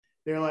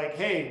they're like,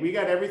 hey, we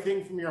got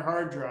everything from your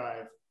hard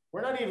drive.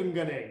 We're not even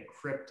going to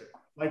encrypt it.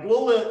 Like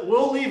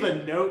we'll leave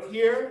a note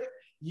here.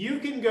 You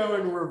can go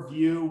and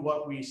review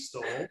what we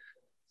stole,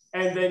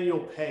 and then you'll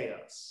pay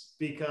us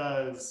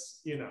because,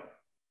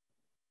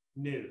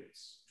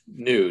 nudes.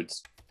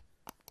 Nudes.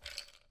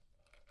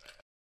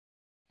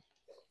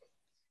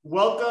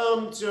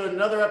 Welcome to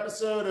another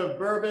episode of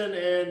Bourbon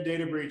and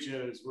Data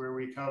Breaches, where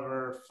we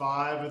cover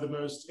 5 of the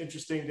most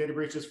interesting data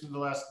breaches from the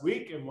last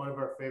week and one of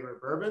our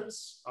favorite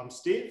bourbons. I'm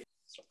Steve.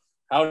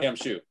 Howdy, I'm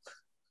Shu.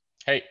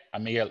 Hey,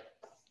 I'm Miguel.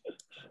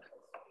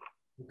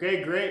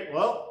 Okay, great.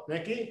 Well,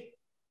 Nikki,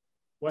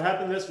 what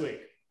happened this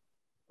week?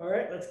 All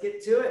right, let's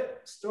get to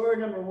it. Story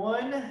number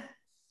 1.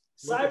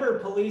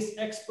 Cyber police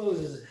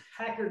exposes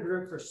hacker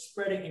group for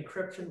spreading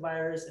encryption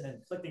virus and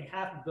inflicting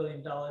 $500 million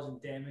in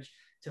damage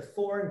to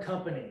foreign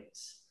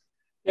companies.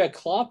 Yeah,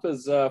 Klopp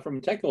is from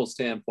a technical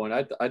standpoint.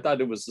 I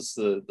thought it was just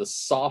the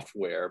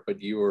software,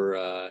 but you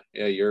were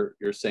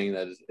you're saying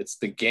that it's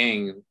the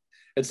gang.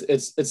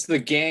 It's the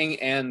gang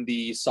and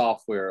the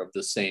software of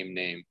the same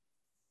name.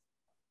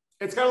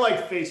 It's kind of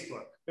like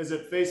Facebook. Is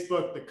it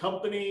Facebook the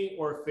company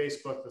or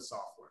Facebook the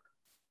software?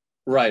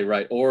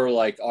 Right. Or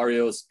like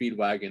REO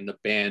Speedwagon, the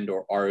band,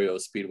 or REO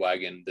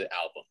Speedwagon, the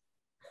album.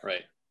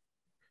 Right.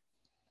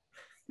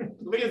 I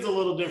think it's a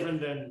little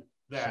different than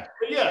that.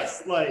 But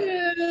yes, like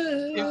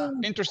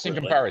Interesting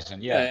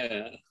comparison.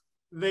 Yeah.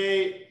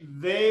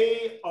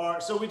 They are.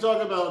 So we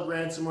talk about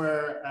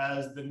ransomware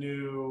as the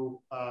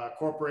new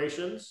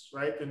corporations,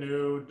 right? The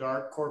new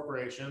dark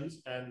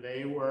corporations, and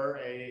they were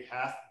a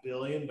 $500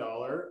 million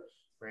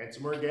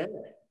ransomware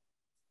gang.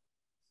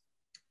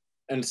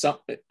 And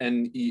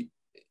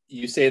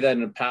you say that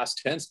in the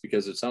past tense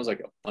because it sounds like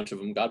a bunch of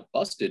them got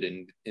busted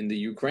in the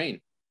Ukraine.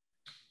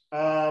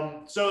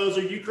 So it was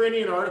a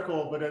Ukrainian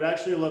article, but it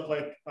actually looked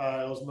like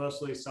it was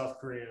mostly South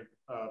Korean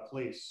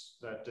police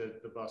that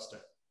did the busting.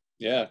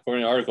 Yeah,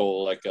 according to the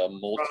article, like a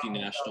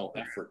multinational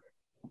effort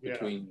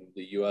between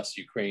the U.S.,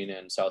 Ukraine,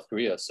 and South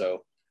Korea.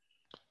 So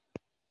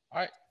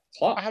I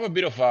have a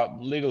bit of a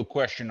legal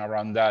question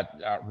around that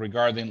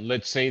regarding,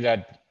 let's say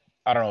that,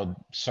 I don't know,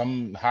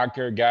 some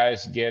hacker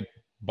guys get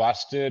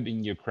busted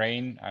in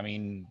Ukraine. I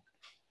mean,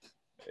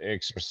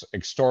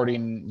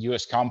 extorting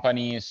U.S.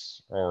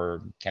 companies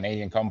or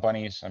Canadian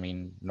companies, I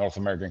mean, North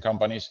American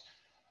companies.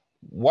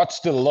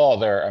 What's the law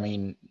there? I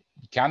mean,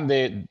 can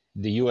the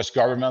U.S.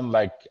 government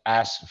like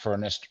ask for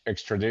an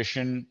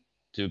extradition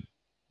to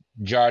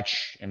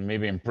judge and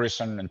maybe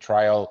imprison and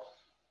trial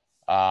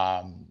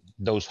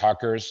those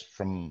hackers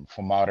from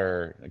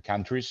other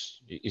countries?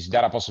 Is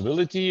that a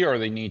possibility, or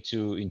they need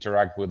to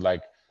interact with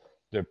like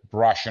the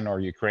Russian or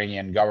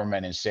Ukrainian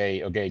government and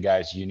say, okay,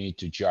 guys, you need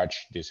to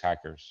judge these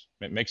hackers?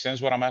 It makes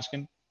sense what I'm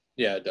asking?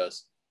 Yeah, it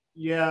does.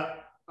 Yeah,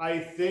 I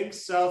think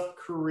South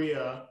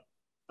Korea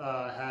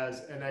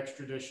has an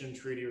extradition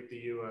treaty with the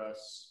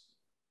U.S.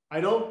 I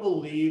don't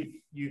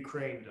believe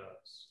Ukraine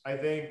does. I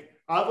think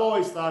I've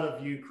always thought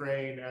of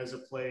Ukraine as a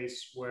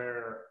place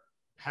where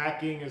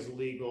hacking is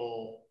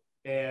legal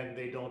and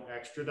they don't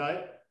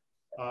extradite.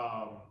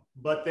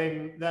 But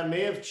that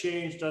may have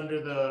changed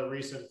under the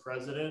recent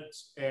president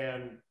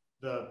and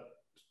the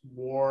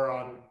war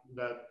on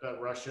that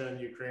Russia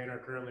and Ukraine are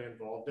currently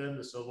involved in,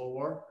 the civil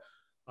war.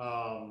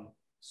 I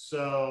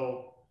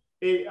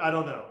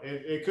don't know.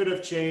 It could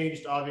have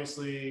changed.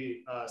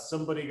 Obviously,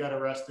 somebody got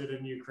arrested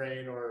in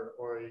Ukraine,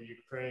 or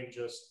Ukraine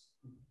just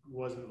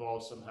was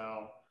involved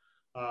somehow.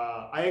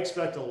 I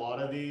expect a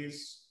lot of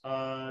these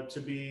gangs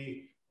to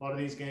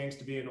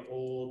be in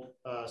old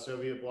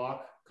Soviet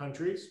bloc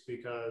countries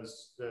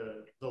because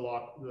the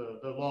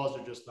laws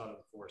are just not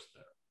enforced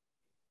there.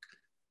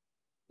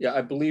 Yeah,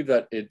 I believe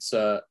that it's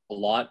a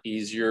lot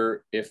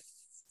easier if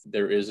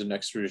there is an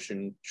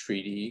extradition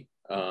treaty.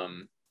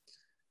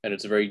 And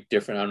it's very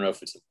different. I don't know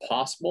if it's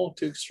impossible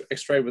to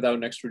extradite without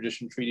an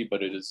extradition treaty,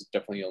 but it is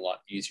definitely a lot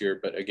easier.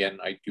 But again,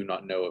 I do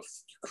not know if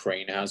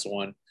Ukraine has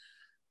one.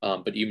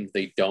 But even if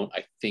they don't,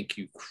 I think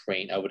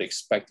I would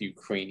expect the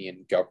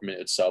Ukrainian government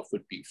itself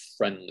would be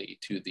friendly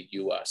to the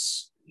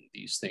US in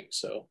these things.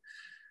 So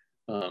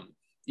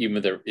even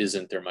if there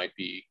isn't, there might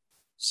be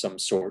some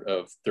sort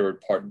of third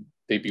party.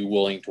 They'd be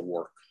willing to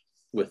work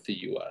with the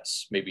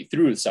US, maybe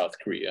through South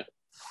Korea.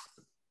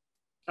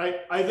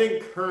 I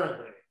think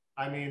currently,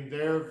 I mean,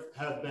 there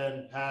have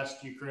been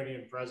past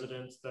Ukrainian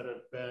presidents that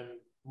have been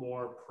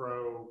more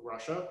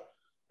pro-Russia,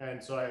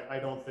 and so I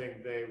don't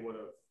think they would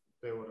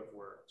have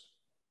worked.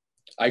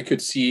 I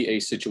could see a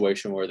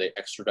situation where they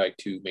extradite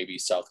to maybe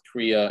South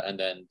Korea, and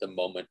then the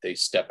moment they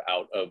step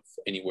out of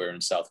anywhere in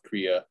South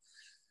Korea,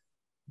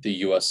 the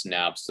U.S.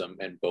 nabs them,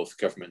 and both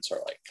governments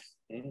are like.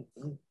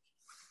 Mm-hmm.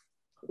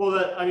 Well,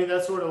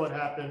 that's sort of what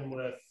happened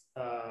with.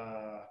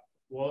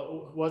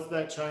 What's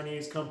that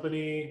Chinese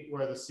company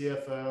where the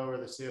CFO or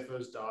the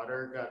CFO's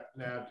daughter got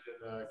nabbed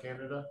in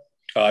Canada?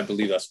 I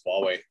believe that's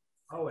Huawei.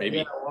 Maybe.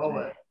 Yeah,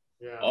 Huawei.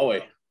 Yeah.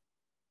 Huawei.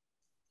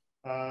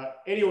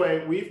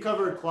 Anyway, we've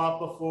covered Klopp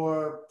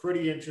before.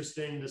 Pretty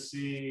interesting to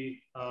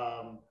see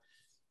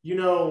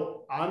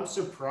I'm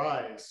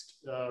surprised.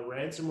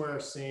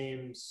 Ransomware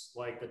seems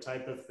like the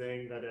type of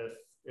thing that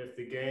if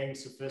the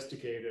gang's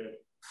sophisticated,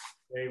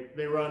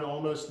 they run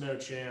almost no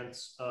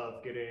chance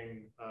of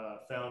getting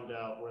found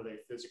out where they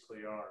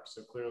physically are.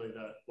 So clearly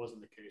that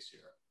wasn't the case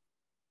here.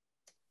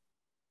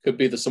 Could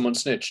be that someone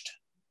snitched.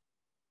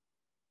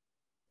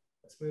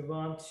 Let's move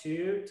on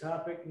to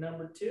topic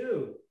number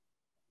 2.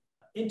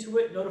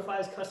 Intuit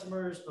notifies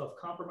customers of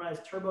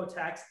compromised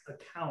TurboTax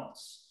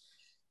accounts.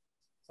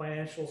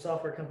 Financial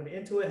software company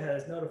Intuit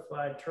has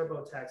notified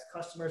TurboTax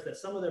customers that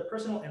some of their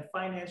personal and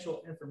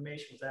financial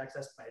information was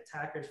accessed by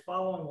attackers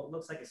following what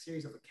looks like a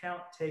series of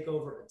account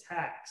takeover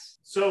attacks.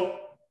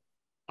 So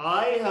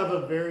I have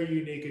a very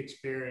unique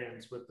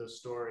experience with this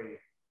story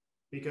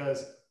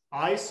because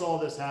I saw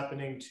this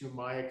happening to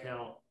my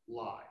account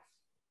live.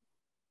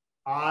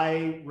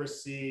 I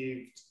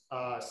received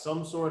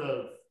some sort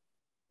of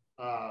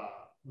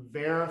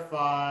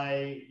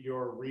verify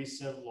your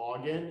recent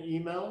login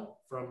email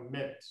from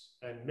Mint,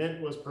 and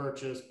Mint was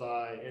purchased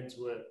by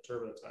Intuit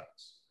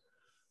TurboTax.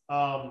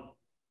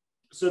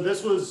 So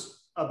this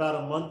was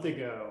about a month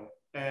ago,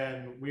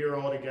 and we were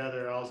all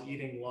together. I was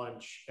eating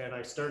lunch, and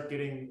I start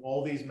getting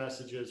all these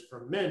messages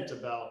from Mint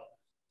about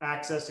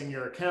accessing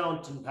your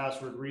account and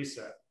password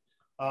reset.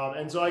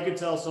 And so I could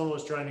tell someone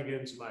was trying to get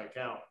into my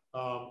account.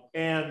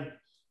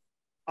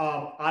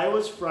 I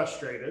was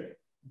frustrated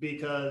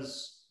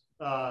because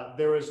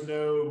there was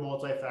no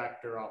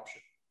multi-factor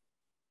option.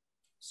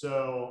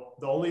 So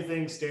the only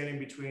thing standing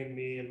between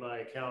me and my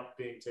account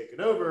being taken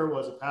over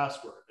was a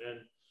password. And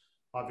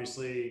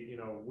obviously,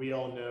 we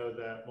all know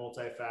that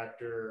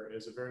multi-factor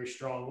is a very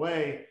strong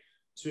way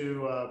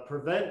to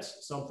prevent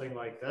something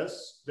like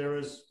this. There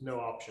was no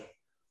option.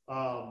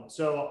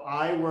 So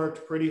I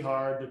worked pretty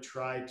hard to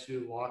try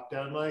to lock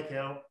down my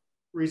account,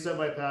 reset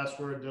my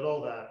password, did all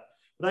that,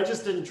 but I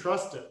just didn't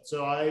trust it.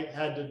 So I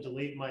had to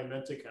delete my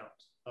Mint account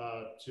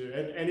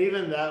and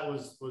even that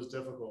was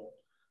difficult.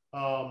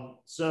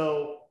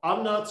 So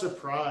I'm not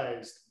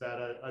surprised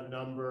that a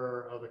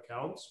number of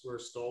accounts were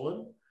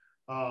stolen.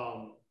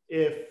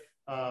 If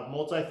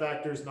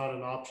multi-factor is not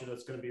an option,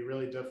 it's going to be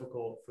really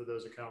difficult for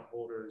those account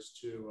holders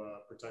to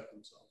protect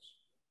themselves.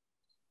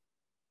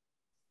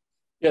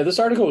 Yeah, this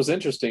article was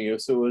interesting.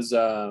 It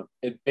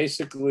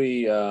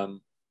basically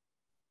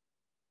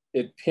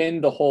it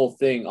pinned the whole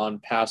thing on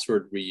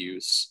password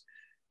reuse.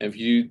 And if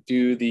you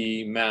do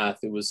the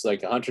math, it was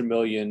like 100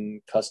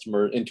 million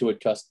Intuit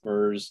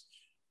customers,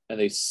 and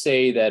they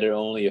say that it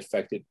only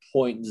affected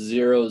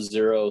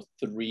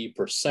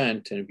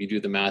 0.003%. And if you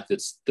do the math,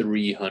 it's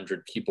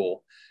 300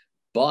 people.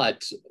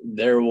 But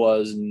there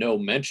was no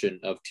mention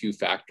of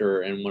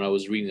two-factor. And when I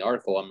was reading the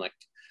article, I'm like,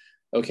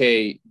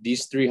 okay,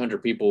 these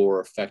 300 people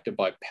were affected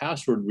by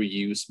password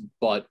reuse,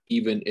 but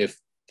even if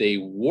they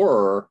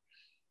were,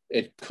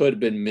 it could have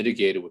been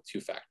mitigated with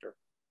two-factor.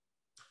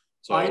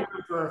 So I know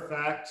for a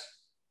fact,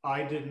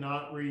 I did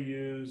not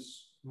reuse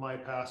my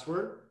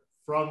password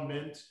from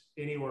Mint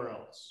anywhere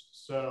else.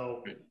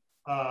 So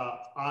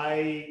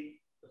I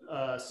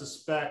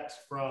suspect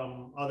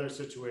from other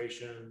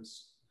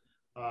situations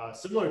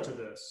similar to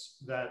this,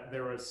 that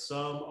there was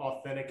some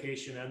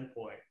authentication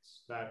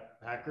endpoints that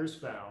hackers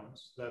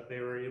found that they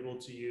were able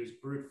to use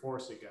brute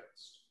force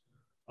against,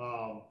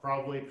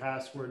 probably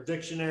password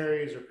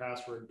dictionaries or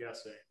password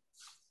guessing.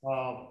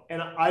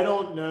 And I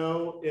don't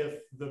know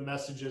if the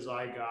messages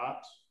I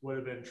got would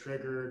have been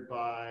triggered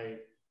by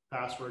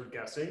password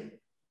guessing.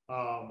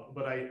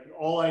 But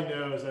all I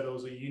know is that it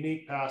was a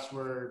unique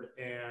password,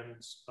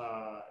 and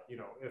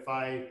if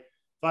I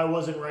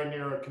wasn't right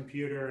near a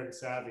computer and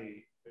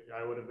savvy,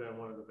 I would have been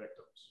one of the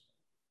victims.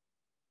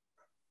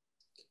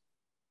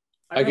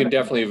 I can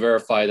definitely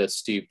verify that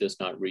Steve does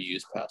not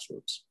reuse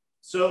passwords.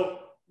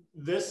 So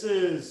this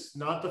is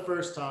not the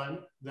first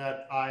time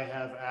that I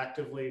have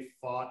actively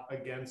fought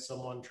against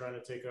someone trying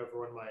to take over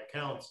one of my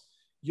accounts.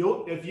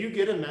 If you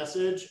get a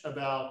message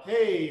about,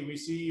 hey, we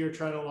see you're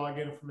trying to log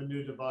in from a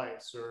new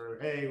device, or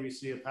hey, we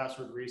see a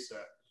password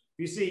reset. If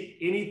you see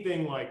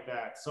anything like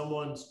that,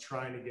 someone's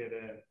trying to get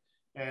in.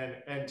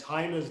 And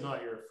time is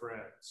not your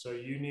friend. So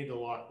you need to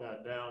lock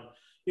that down.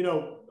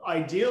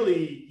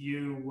 Ideally,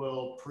 you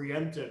will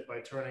preempt it by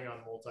turning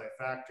on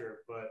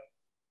multi-factor, but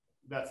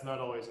that's not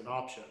always an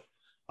option.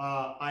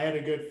 I had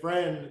a good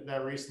friend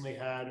that recently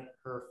had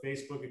her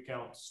Facebook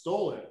account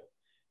stolen.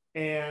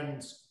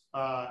 And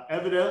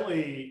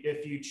evidently,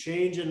 if you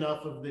change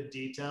enough of the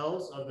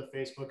details of the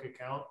Facebook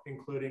account,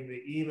 including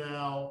the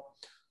email,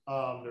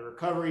 the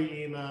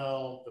recovery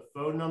email, the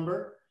phone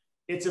number,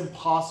 it's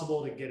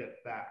impossible to get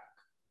it back.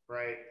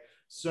 Right.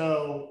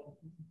 So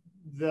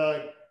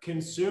the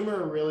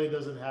consumer really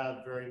doesn't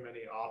have very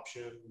many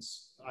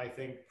options. I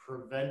think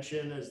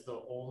prevention is the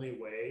only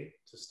way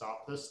to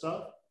stop this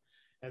stuff.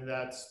 And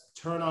that's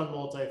turn on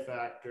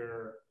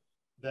multi-factor,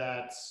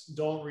 that's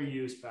don't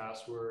reuse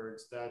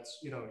passwords, that's,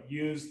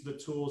 use the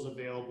tools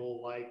available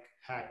like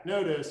Hack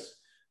Notice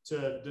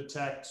to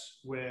detect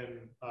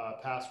when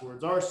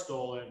passwords are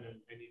stolen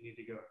and you need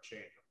to go and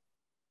change them.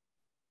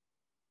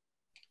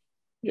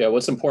 Yeah,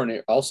 what's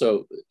important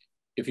also,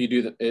 if you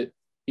do it,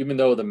 even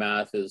though the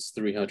math is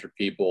 300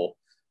 people,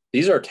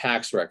 these are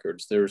tax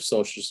records. There's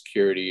Social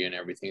Security and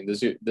everything.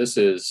 This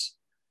is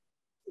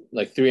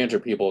like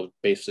 300 people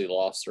basically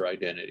lost their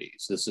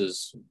identities. This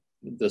is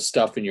the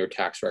stuff in your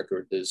tax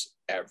record is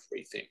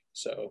everything.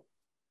 So,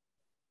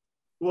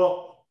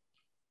 well,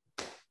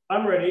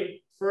 I'm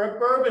ready for a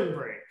bourbon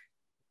break.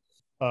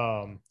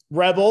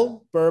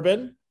 Rebel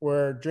bourbon.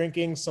 We're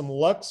drinking some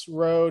Lux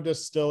Row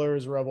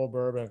Distillers Rebel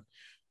bourbon.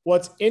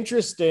 What's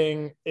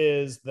interesting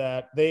is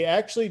that they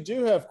actually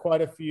do have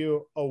quite a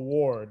few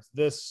awards.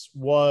 This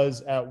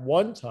was at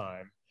one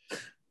time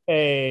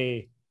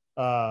a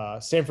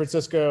San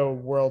Francisco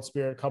World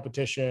Spirit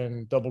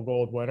Competition double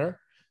gold winner.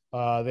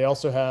 They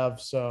also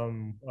have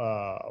some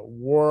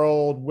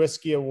World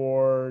Whiskey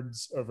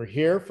Awards over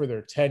here for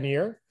their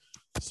 10-year.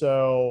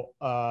 So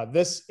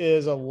this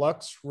is a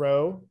Lux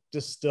Row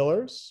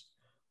Distillers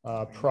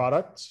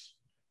product.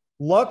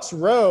 Lux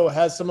Row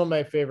has some of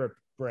my favorite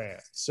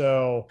brands.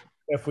 So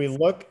if we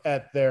look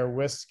at their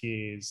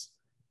whiskeys,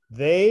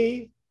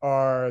 they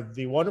are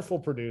the wonderful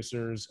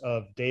producers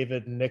of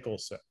David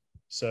Nicholson.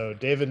 So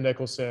David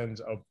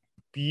Nicholson's a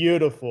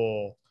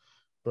beautiful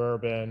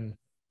bourbon.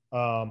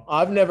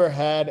 I've never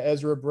had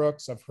Ezra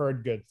Brooks. I've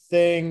heard good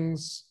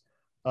things.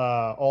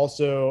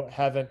 Also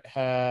haven't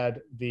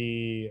had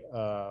the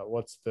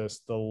what's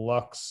this? The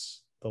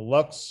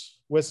Lux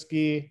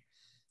whiskey.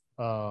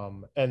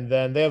 And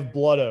then they have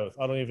Blood Oath.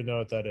 I don't even know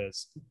what that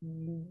is.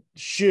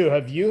 Shu,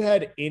 have you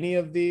had any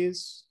of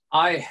these?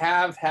 I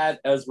have had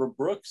Ezra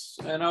Brooks,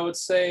 and I would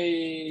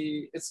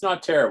say it's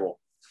not terrible.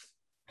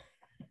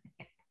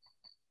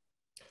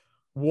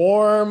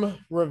 Warm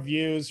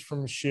reviews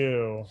from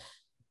Shu,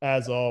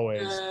 as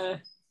always.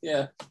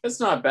 Yeah,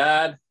 it's not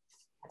bad.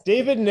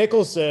 David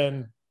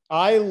Nicholson,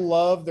 I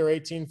love their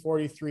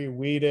 1843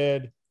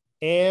 wheated,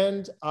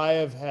 and I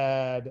have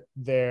had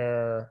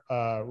their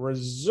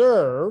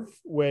reserve,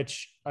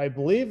 which I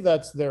believe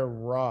that's their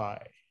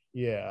rye.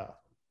 Yeah.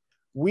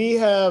 We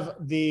have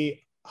the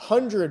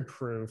 100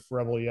 proof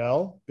Rebel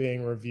Yell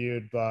being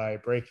reviewed by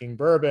Breaking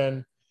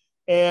Bourbon.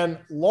 And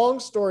long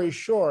story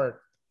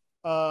short,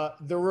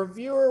 the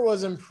reviewer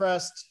was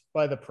impressed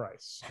by the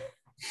price.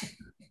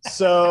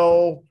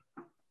 So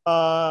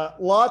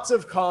lots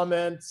of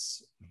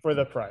comments for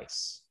the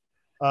price.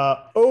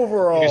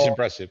 Overall, It's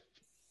impressive.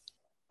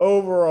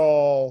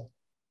 Overall,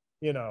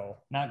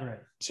 not great.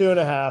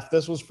 2.5.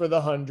 This was for the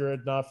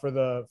 100, not for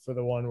the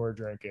one we're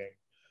drinking.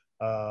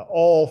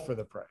 All for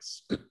the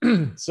price.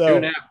 So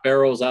 2.5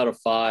 barrels out of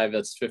 5.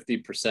 That's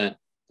 50%.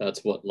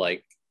 That's what,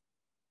 like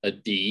a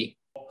D.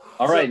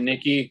 All right,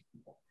 Nikki,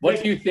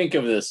 what do you think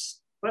of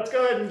this? Let's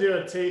go ahead and do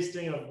a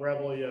tasting of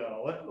Rebel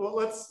Yell.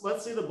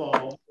 Let's see the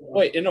bottle.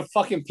 Wait, in a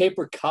fucking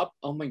paper cup?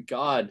 Oh my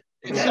god.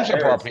 It seems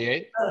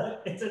appropriate.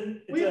 It's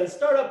a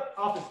startup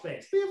office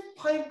space. We have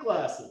pint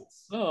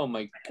glasses. Oh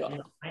my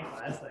god. Pint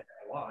glass that I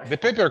wash. The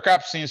paper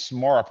cup seems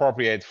more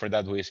appropriate for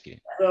that whiskey.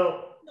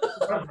 So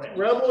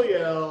Rebel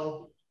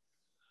Yell,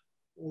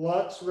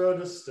 Lux Row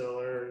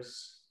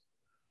Distillers.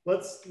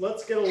 Let's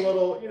get a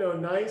little,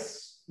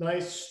 nice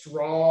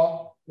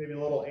straw, maybe a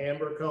little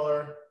amber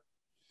color.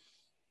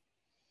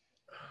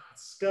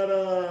 It's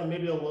got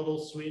maybe a little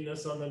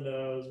sweetness on the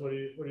nose. What are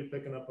you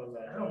picking up on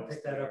that? I don't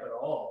pick that up at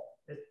all.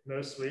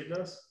 No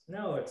sweetness?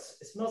 No, it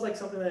smells like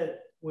something that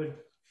would,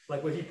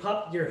 like when you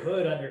pop your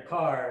hood on your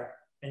car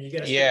and you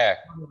get a Yeah.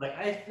 Like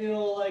I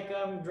feel like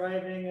I'm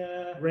driving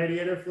a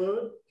radiator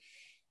fluid.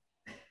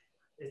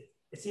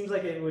 It seems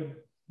like it would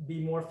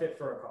be more fit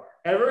for a car.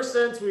 Ever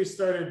since we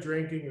started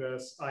drinking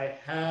this, I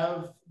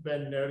have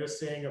been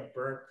noticing a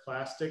burnt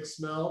plastic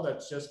smell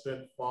that's just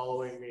been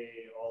following me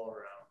all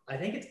around. I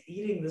think it's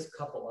eating this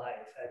cup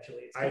alive,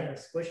 actually. It's kind of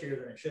squishier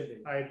than it should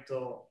be. I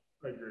don't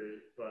agree,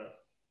 but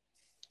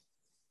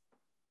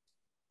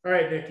all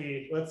right,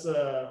 Nikki, let's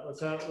go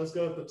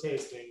with the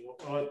tasting.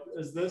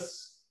 Is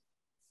this?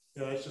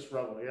 No, it's just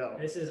Rebel Yell.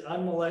 This is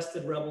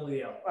unmolested Rebel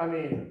Yell. I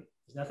mean,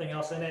 there's nothing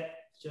else in it.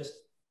 It's just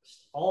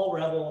all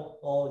Rebel,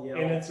 all Yell.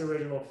 In its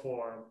original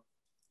form.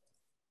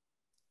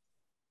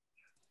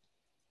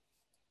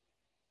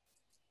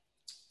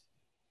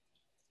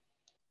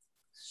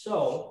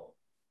 So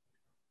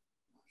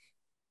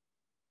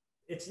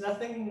it's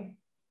nothing,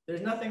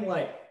 there's nothing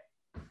like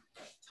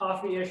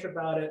toffee-ish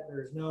about it.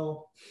 There's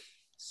no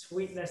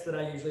sweetness that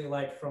I usually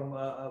like from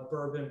a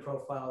bourbon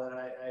profile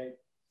that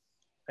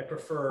I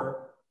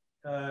prefer.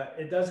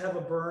 It does have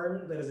a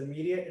burn that is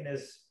immediate and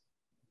is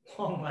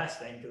long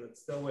lasting because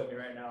it's still with me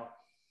right now.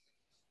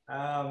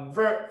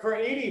 For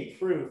 80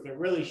 proof, it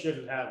really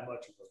shouldn't have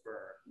much of a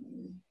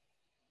burn.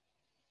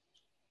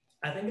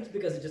 I think it's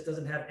because it just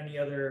doesn't have any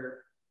other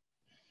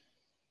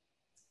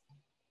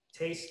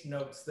taste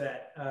notes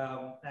that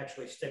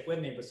actually stick with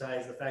me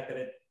besides the fact that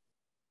it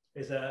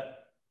is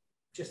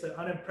just an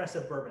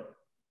unimpressive bourbon.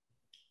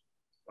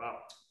 Wow.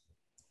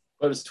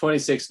 But it's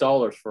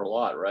 $26 for a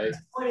lot, right?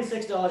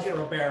 $26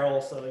 for a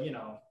barrel, so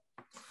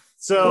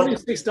So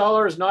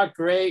 $26, not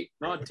great,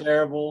 not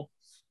terrible.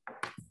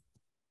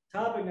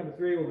 Topic number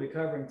 3 we'll be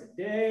covering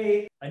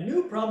today: a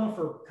new problem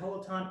for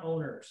Peloton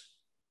owners: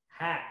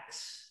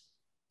 hacks.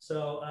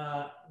 So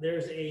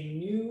there's a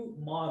new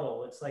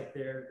model. It's like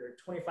their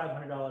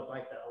 $2,500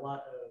 bike that a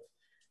lot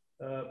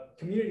of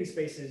community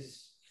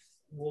spaces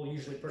will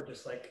usually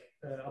purchase, like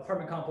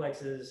apartment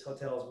complexes,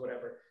 hotels,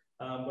 whatever.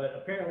 But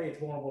apparently it's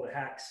vulnerable to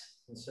hacks.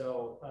 And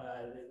so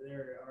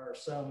there are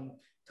some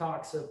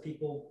talks of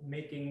people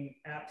making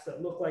apps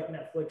that look like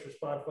Netflix or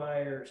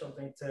Spotify or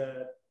something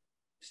to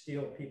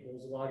steal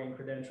people's login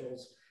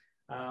credentials.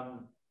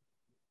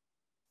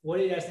 What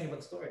do you guys think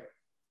about the story?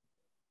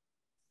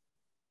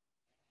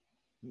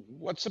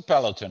 What's a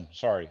Peloton?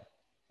 Sorry.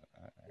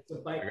 It's a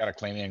bike. I gotta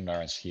claim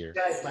ignorance here.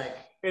 Guy's bike.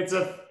 It's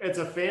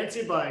a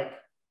fancy bike.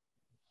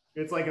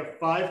 It's like a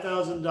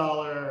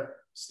 $5,000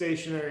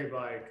 stationary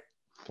bike.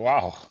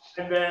 Wow.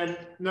 And then,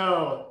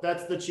 no,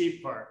 that's the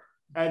cheap part.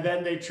 And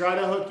then they try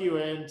to hook you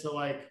into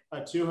like a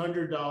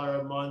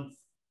 $200 a month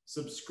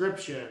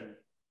subscription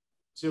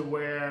to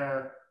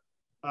where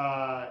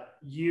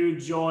you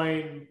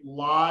join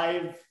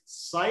live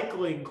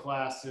cycling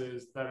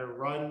classes that are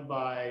run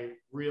by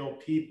real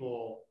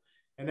people.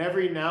 And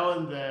every now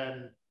and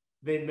then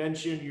they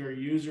mention your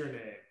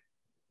username.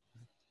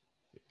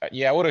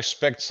 Yeah, I would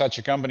expect such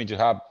a company to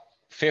have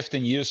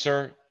 15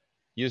 user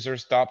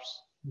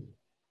stops,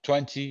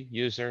 20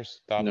 user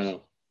stops.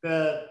 No.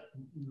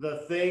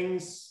 The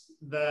things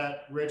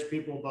that rich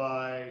people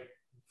buy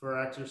for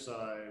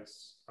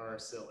exercise are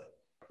silly.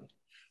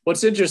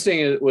 What's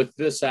interesting with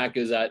this hack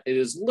is that it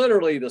is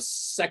literally the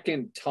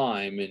second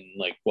time in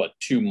like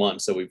 2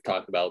 months that we've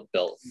talked about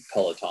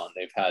Peloton.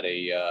 They've had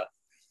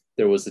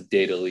there was a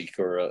data leak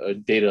or a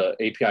data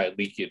API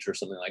leakage or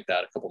something like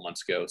that a couple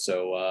months ago.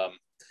 So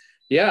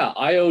yeah,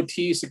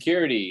 IoT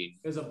security.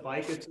 Is a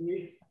bike a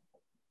T?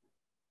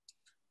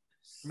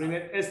 I mean,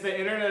 it's the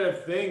Internet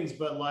of Things,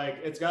 but like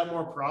it's got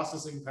more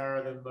processing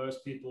power than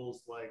most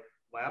people's like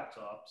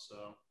laptops.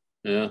 So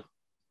yeah,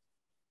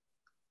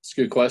 it's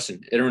a good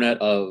question. Internet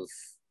of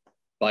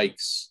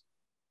bikes.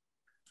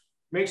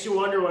 Makes you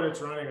wonder what it's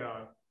running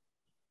on.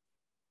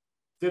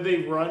 Did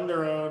they run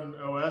their own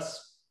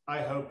OS?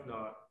 I hope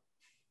not.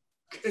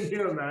 Can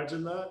you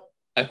imagine that?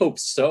 I hope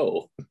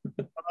so.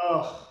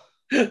 Oh.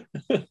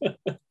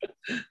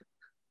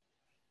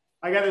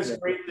 I got this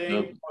great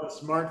thing on a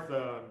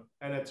smartphone,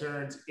 and it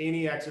turns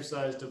any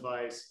exercise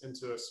device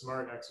into a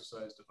smart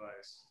exercise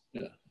device.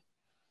 Yeah.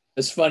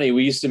 It's funny.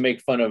 We used to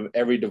make fun of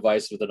every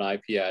device with an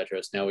IP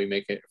address. Now we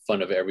make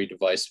fun of every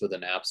device with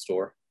an app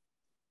store.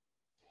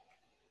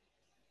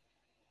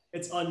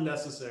 It's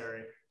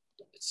unnecessary.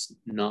 It's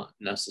not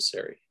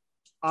necessary.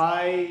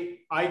 I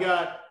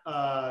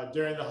got,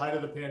 during the height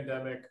of the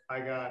pandemic, I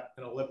got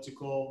an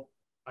elliptical.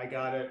 I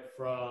got it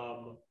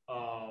from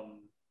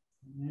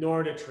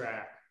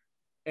NordicTrack.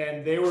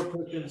 And they were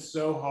pushing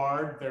so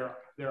hard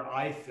their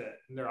iFit,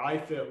 and their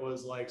iFit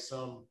was like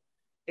some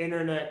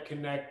internet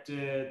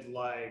connected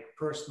like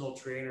personal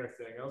trainer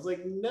thing. I was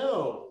like,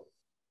 no,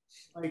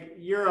 like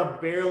you're a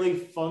barely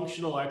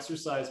functional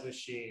exercise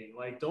machine.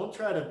 Like, don't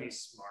try to be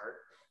smart.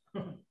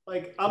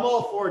 Like, I'm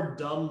all for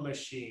dumb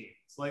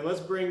machines. Like, let's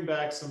bring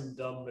back some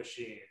dumb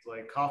machines,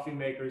 like coffee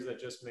makers that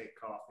just make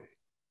coffee.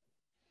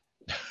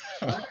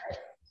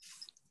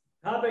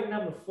 Topic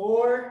number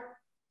 4.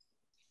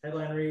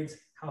 Headline reads,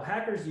 how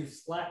hackers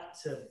use Slack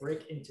to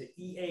break into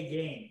EA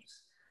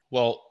games.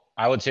 Well,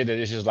 I would say that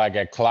this is like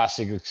a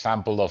classic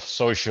example of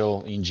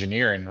social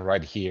engineering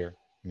right here.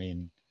 I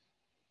mean,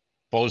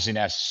 posing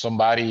as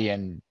somebody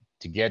and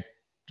to get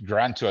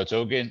grant to a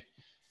token.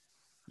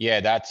 Yeah,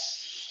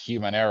 that's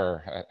human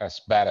error,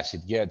 as bad as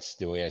it gets,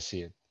 the way I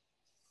see it.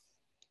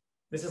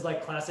 This is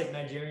like classic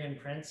Nigerian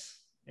Prince,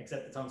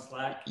 except it's on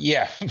Slack.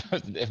 Yeah,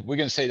 we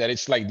can say that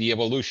it's like the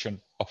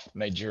evolution of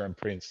Nigerian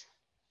Prince.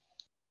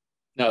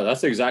 No,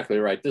 that's exactly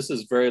right. This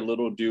has very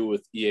little to do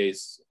with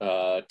EA's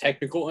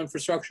technical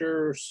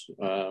infrastructures,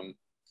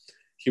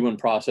 human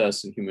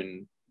process, and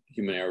human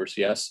errors.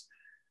 Yes,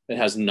 it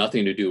has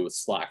nothing to do with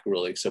Slack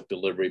really, except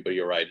delivery. But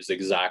you're right; it's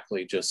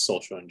exactly just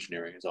social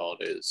engineering is all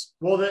it is.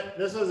 Well,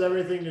 this has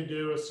everything to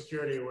do with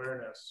security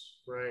awareness,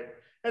 right?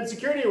 And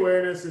security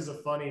awareness is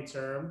a funny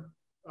term.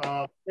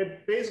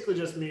 It basically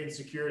just means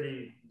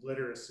security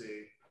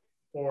literacy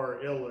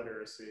or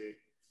illiteracy.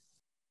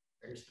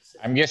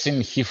 I'm guessing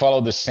he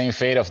followed the same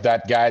fate of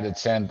that guy that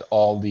sent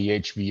all the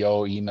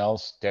HBO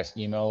emails, test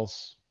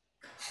emails.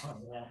 Oh,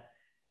 yeah.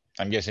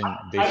 I'm guessing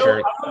they I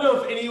shared. don't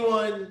know if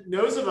anyone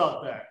knows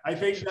about that. I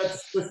think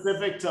that's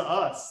specific to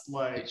us.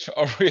 Like,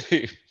 Oh,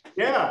 really?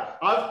 yeah,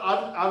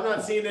 I've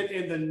not seen it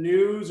in the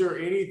news or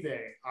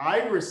anything.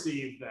 I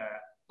received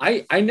that.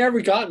 I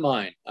never got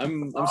mine.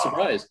 I'm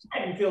surprised.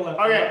 I didn't feel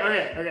left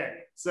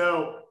Okay.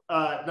 So,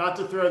 not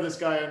to throw this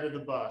guy under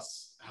the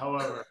bus,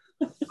 however,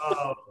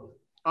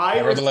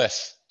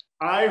 Nevertheless,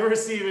 I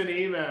received an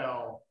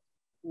email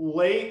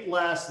late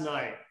last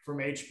night from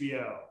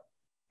HBO,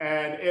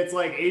 and it's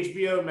like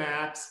HBO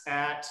Max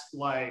at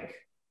like,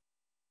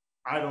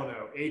 I don't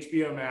know,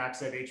 HBO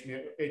Max at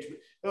HBO.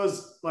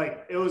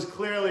 It was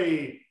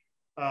clearly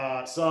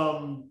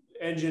some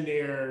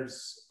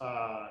engineer's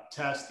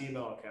test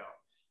email account,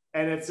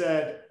 and it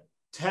said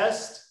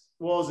test.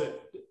 What was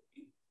it?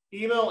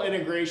 email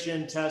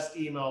integration test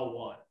email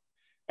 1.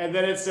 And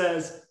then it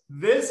says,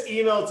 this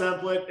email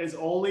template is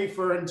only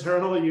for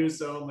internal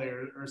use only,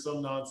 or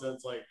some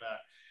nonsense like that.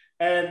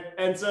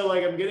 And so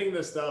like I'm getting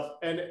this stuff,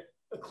 and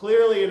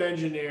clearly an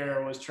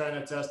engineer was trying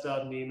to test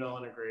out an email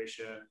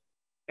integration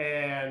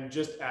and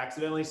just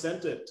accidentally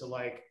sent it to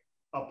like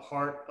a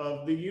part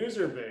of the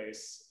user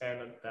base, and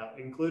that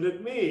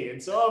included me.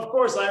 And so of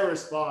course I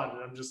respond,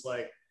 and I'm just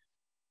like,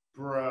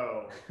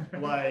 bro,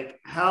 like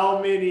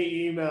how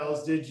many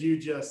emails did you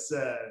just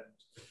send?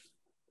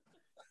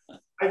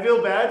 I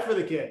feel bad for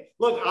the kid.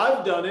 Look,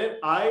 I've done it.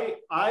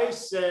 I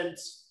sent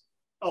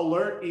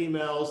alert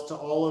emails to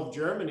all of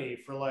Germany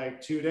for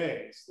like 2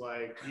 days.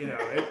 Like, you know,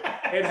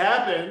 it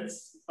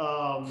happens.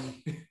 I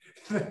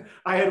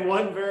had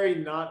one very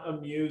not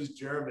amused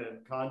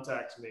German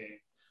contact me.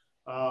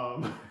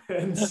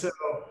 And so,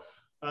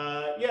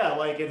 yeah,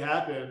 like it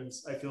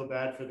happens. I feel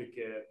bad for the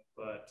kid,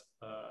 but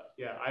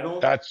yeah, I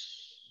don't.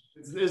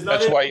 It's not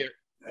that's why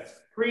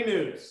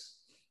pre-news.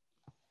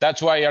 That's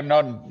why you're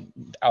not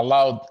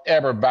allowed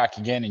ever back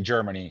again in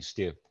Germany,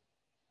 Steve.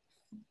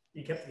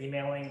 You kept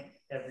emailing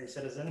every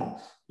citizen?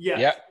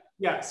 Yeah.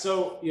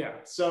 So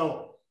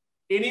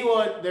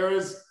anyone, there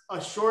was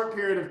a short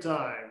period of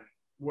time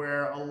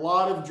where a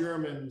lot of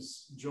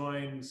Germans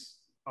joined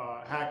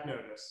Hack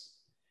Notice.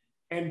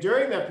 And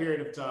during that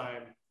period of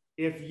time,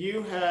 if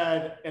you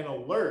had an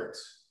alert,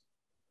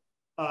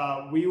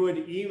 we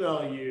would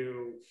email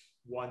you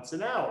once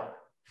an hour.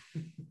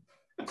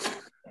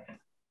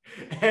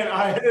 And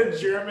I had a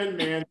German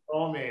man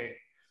call me,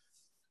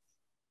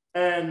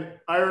 and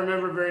I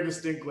remember very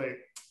distinctly,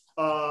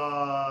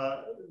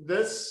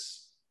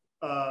 this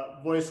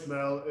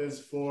voicemail is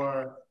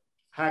for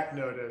Hack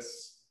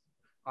Notice.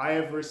 I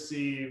have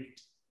received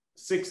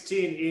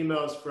 16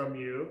 emails from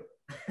you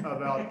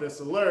about this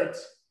alert,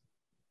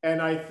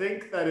 and I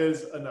think that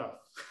is enough.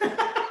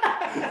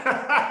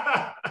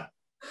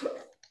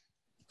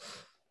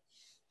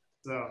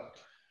 So,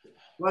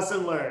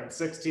 lesson learned,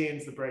 16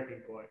 is the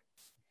breaking point.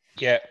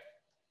 Yeah,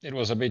 it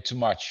was a bit too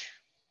much.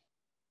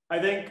 I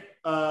think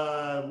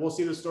we'll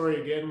see the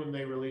story again when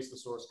they release the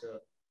source code.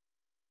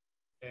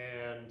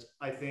 And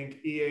I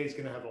think EA is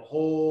going to have a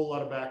whole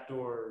lot of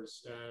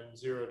backdoors and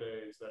 0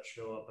 days that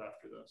show up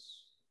after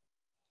this.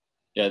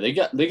 Yeah, they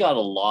got a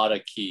lot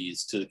of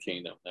keys to the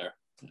kingdom there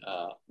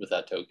with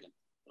that token.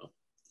 So,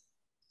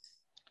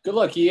 good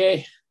luck,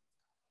 EA.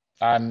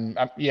 I'm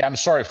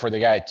sorry for the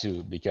guy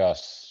too,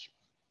 because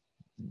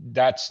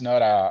that's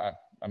not a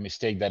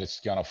mistake that it's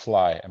gonna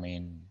fly. I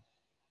mean,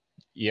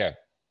 yeah,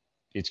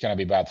 it's gonna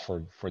be bad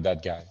for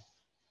that guy.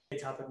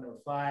 Topic number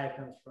 5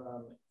 comes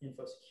from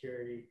Info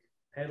Security.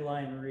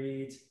 Headline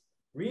reads,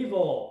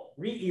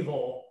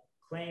 ReEvil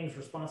claims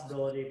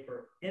responsibility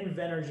for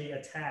Invenergy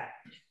attack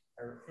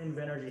or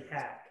Invenergy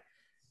hack.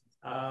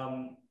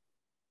 I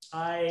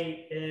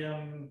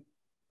am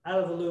out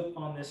of the loop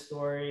on this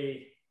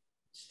story.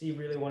 Steve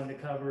really wanted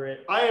to cover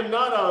it. I am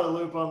not out of the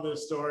loop on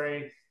this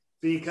story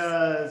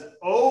because,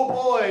 oh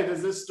boy,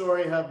 does this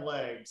story have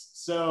legs.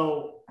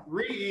 So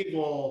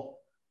ReEvil,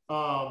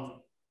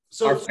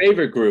 our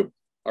favorite group,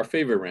 our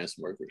favorite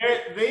ransomware group.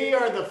 They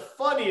are the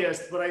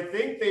funniest, but I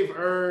think they've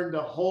earned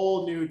a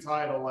whole new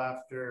title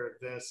after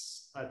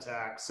this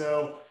attack.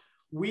 So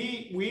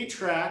we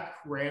track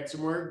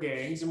ransomware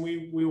gangs, and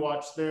we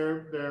watch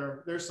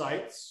their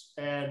sites,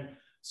 and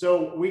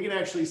so we can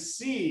actually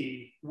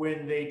see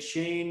when they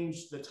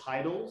change the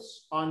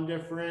titles on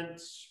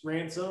different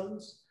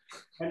ransoms.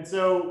 And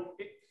so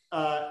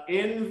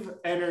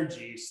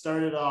Invenergy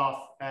started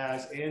off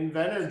as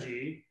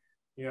Invenergy,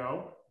 you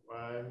know,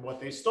 and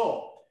what they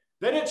stole.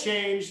 Then it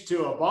changed to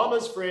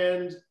Obama's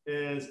friend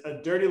is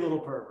a dirty little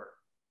pervert.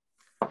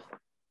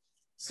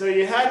 So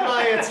you had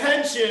my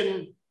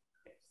attention,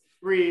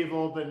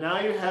 ReEvil, but now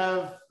you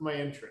have my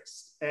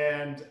interest.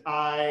 And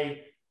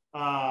I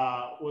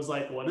was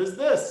like, what is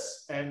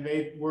this? And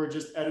they were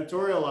just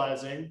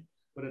editorializing,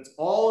 but it's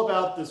all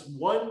about this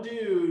one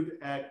dude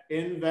at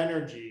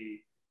Invenergy.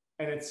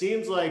 And it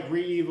seems like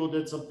ReEvil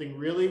did something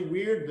really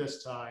weird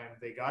this time.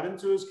 They got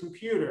into his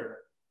computer.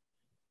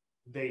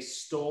 They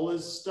stole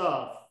his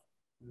stuff.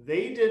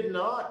 They did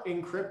not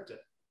encrypt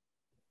it.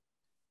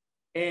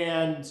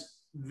 And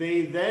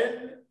they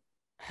then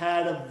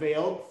had a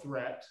veiled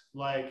threat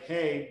like,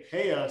 hey,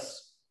 pay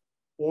us,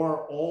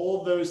 or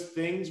all those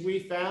things we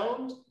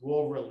found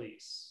will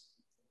release.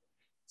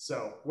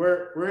 So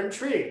we're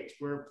intrigued.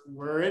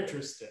 We're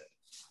interested.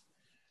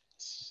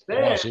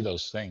 I want to see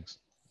those things.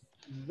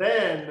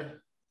 Then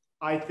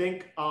I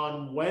think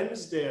on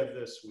Wednesday of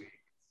this week,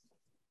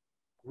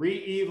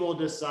 ReEvil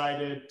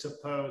decided to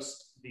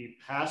post the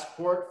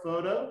passport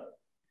photo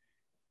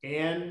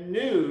and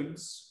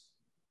nudes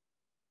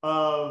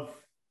of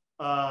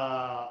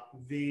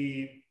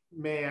the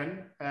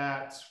man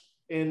at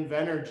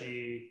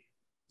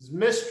Invenergy's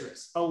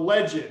mistress,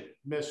 alleged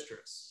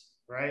mistress,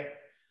 right?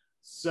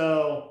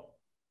 So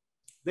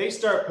they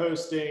start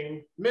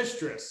posting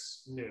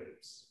mistress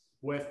nudes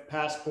with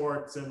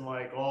passports and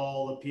like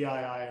all the PII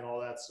and all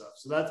that stuff.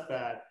 So that's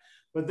bad.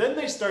 But then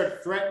they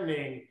start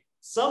threatening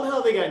Somehow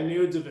they got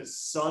nudes of his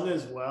son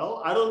as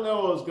well. I don't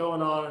know what was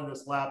going on in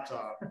this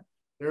laptop.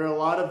 There are a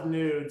lot of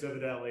nudes,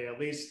 evidently, at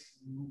least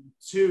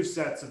 2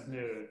 sets of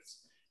nudes.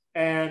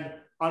 And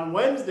on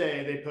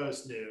Wednesday, they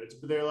post nudes,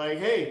 but they're like,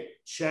 hey,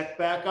 check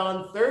back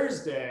on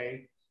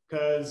Thursday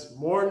because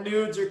more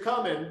nudes are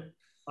coming.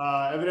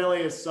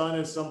 Evidently, his son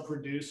is some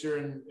producer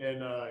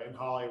in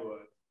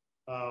Hollywood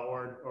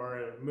or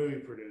a movie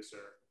producer.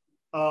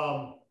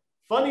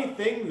 Funny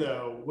thing,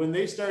 though, when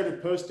they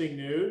started posting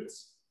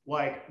nudes,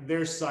 like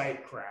their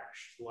site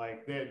crashed.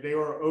 Like they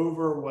were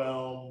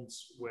overwhelmed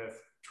with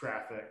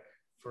traffic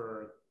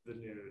for the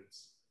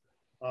nudes.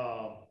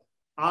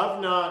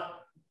 I've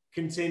not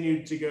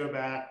continued to go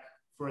back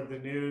for the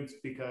nudes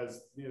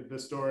because the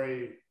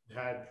story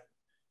had,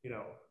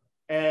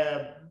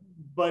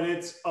 but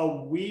it's a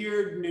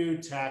weird new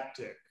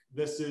tactic.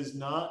 This is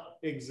not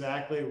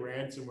exactly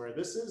ransomware.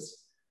 This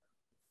is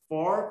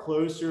far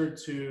closer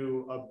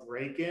to a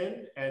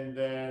break-in and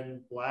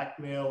then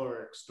blackmail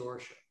or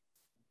extortion.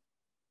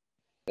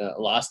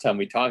 Last time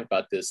we talked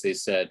about this, they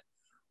said,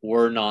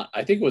 we're not,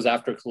 I think it was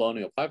after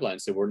Colonial Pipeline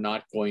said, we're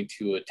not going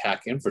to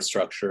attack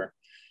infrastructure.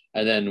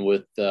 And then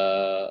with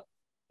the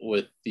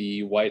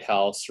White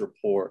House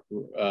report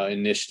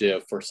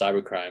initiative for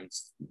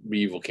cybercrimes,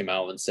 REvil came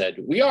out and said,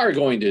 we are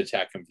going to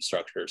attack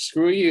infrastructure,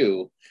 screw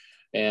you.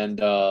 And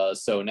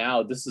so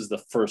now this is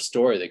the first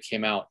story that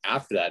came out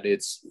after that.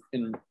 It's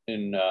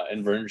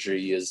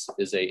Invenergy is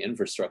a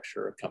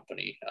infrastructure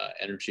company,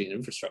 energy and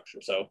infrastructure.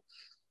 So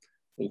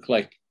looks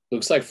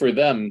like for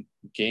them,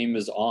 game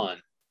is on.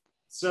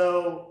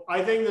 So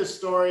I think this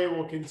story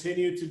will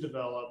continue to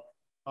develop.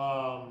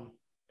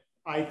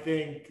 I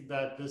think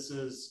that this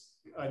is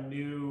a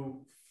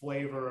new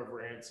flavor of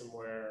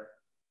ransomware,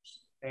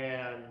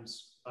 and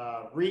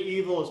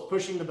REvil is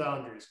pushing the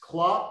boundaries.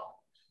 Clop,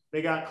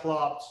 they got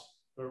clopped,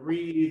 but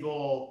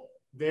REvil,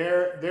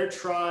 they're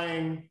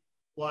trying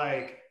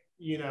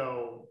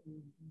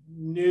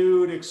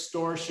nude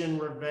extortion,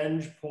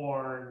 revenge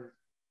porn.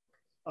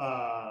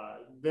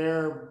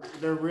 They're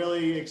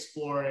really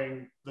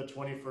exploring the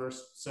 21st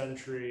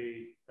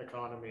century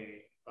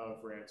economy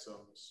of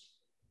ransoms.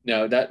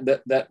 No,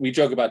 that we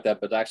joke about that,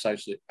 but that's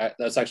actually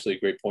a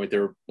great point.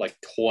 They're like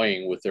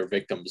toying with their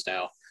victims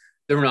now.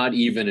 They're not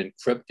even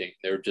encrypting.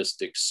 They're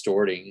just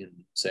extorting and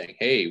saying,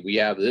 "Hey, we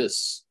have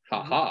this."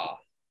 Ha ha.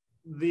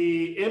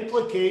 The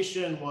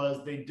implication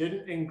was they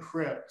didn't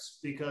encrypt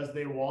because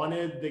they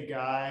wanted the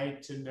guy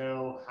to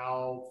know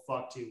how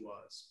fucked he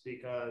was,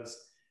 because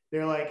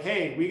they're like,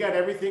 hey, we got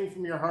everything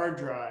from your hard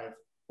drive.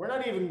 We're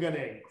not even going to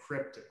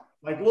encrypt it.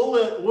 Like,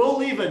 we'll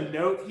leave a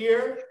note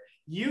here.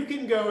 You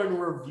can go and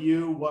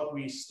review what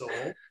we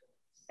stole,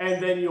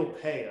 and then you'll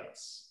pay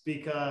us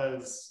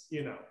because,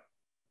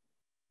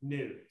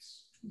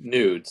 nudes.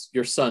 Nudes.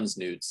 Your son's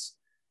nudes.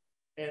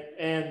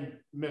 And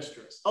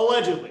mistress.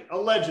 Allegedly.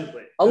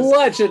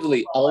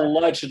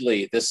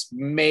 This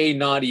may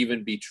not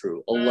even be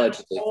true.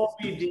 Allegedly. All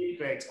be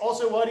deepfakes.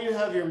 Also, why do you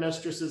have your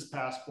mistress's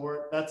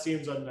passport? That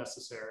seems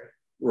unnecessary.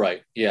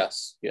 Right.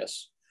 Yes.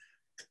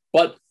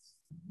 But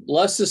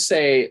let's just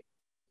say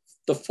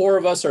the 4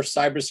 of us are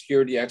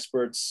cybersecurity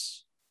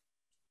experts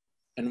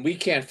and we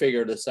can't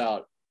figure this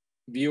out.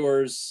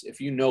 Viewers, if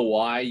you know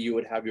why you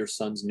would have your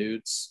son's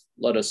nudes,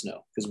 let us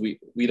know, because we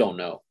don't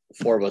know.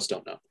 The 4 of us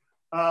don't know.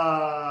 I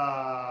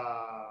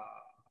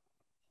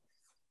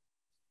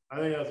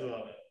think that's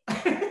about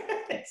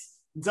it.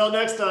 Until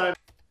next time.